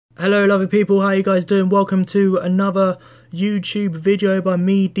Hello lovely people, how you guys doing? Welcome to another YouTube video by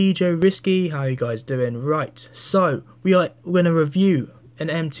me, DJ Risky. How you guys doing? Right, so we're going to review an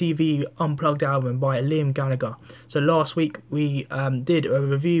MTV Unplugged album by Liam Gallagher. So last week we did a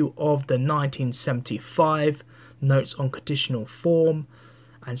review of the 1975 Notes on Conditional Form,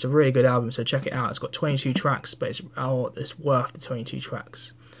 and it's a really good album, so check it out. It's got 22 tracks, but it's worth the 22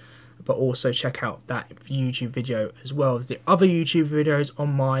 tracks. But also check out that YouTube video as well as the other YouTube videos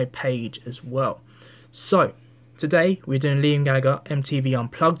on my page as well. So today we're doing Liam Gallagher MTV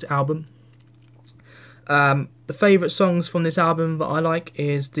Unplugged album. The favourite songs from this album that I like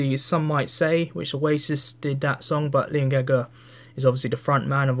is the Some Might Say, which Oasis did that song, but Liam Gallagher is obviously the front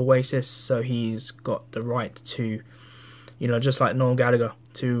man of Oasis, so he's got the right to, you know, just like Noel Gallagher,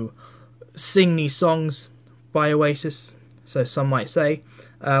 to sing these songs by Oasis. So Some Might Say.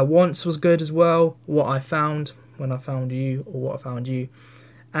 Once was good as well. What I Found, When I Found You, or What I Found You.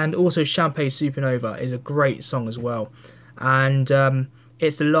 And also Champagne Supernova is a great song as well. And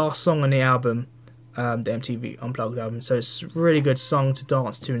it's the last song on the album, the MTV Unplugged album. So it's a really good song to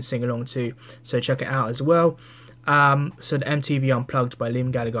dance to and sing along to. So check it out as well. So the MTV Unplugged by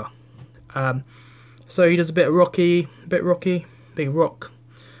Liam Gallagher. So he does a bit rocky, big rock.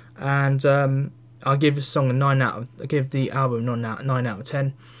 And I'll give the song a 9 out. I give the album 9 out of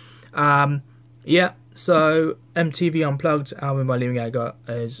 10. Yeah, so MTV Unplugged album by Liam Gallagher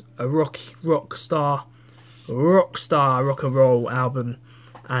is a rock and roll album,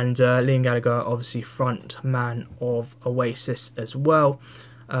 and Liam Gallagher obviously front man of Oasis as well.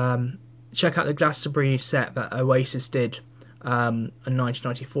 Check out the Glastonbury set that Oasis did in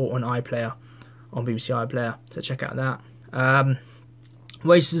 1994 on iPlayer, on BBC iPlayer. So check out that.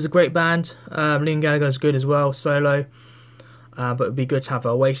 Oasis is a great band. Liam Gallagher is good as well, solo. But it would be good to have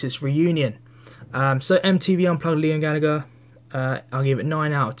an Oasis reunion. So MTV Unplugged Liam Gallagher, I'll give it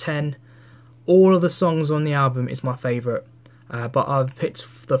 9 out of 10. All of the songs on the album is my favourite. But I've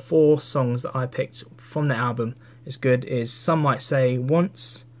picked the 4 songs that I picked from the album. Is good is Some Might Say,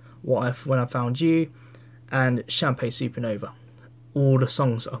 Once, When I Found You, and Champagne Supernova. All the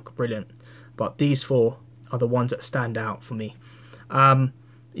songs are brilliant, but these 4 are the ones that stand out for me.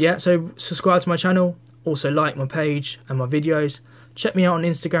 Yeah, so subscribe to my channel, also like my page and my videos. Check me out on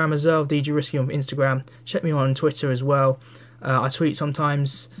Instagram as well, DJ Risky on Instagram. Check me out on Twitter as well. I tweet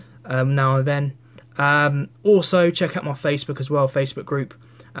sometimes, now and then. Also check out my Facebook as well, Facebook group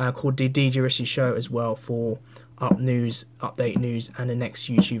called the DJ Risky Show as well, for update news and the next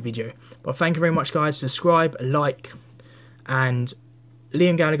YouTube video. But thank you very much guys, subscribe, like, and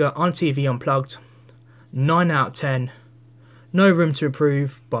Liam Gallagher on TV Unplugged, 9 out of 10. No room to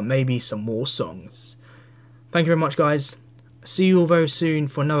improve, but maybe some more songs. Thank you very much guys. See you all very soon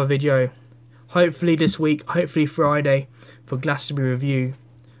for another video. Hopefully this week, hopefully Friday for Glastonbury review.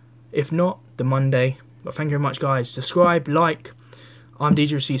 If not, the Monday. But thank you very much guys. Subscribe, like. I'm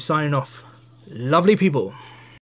DJ C signing off. Lovely people.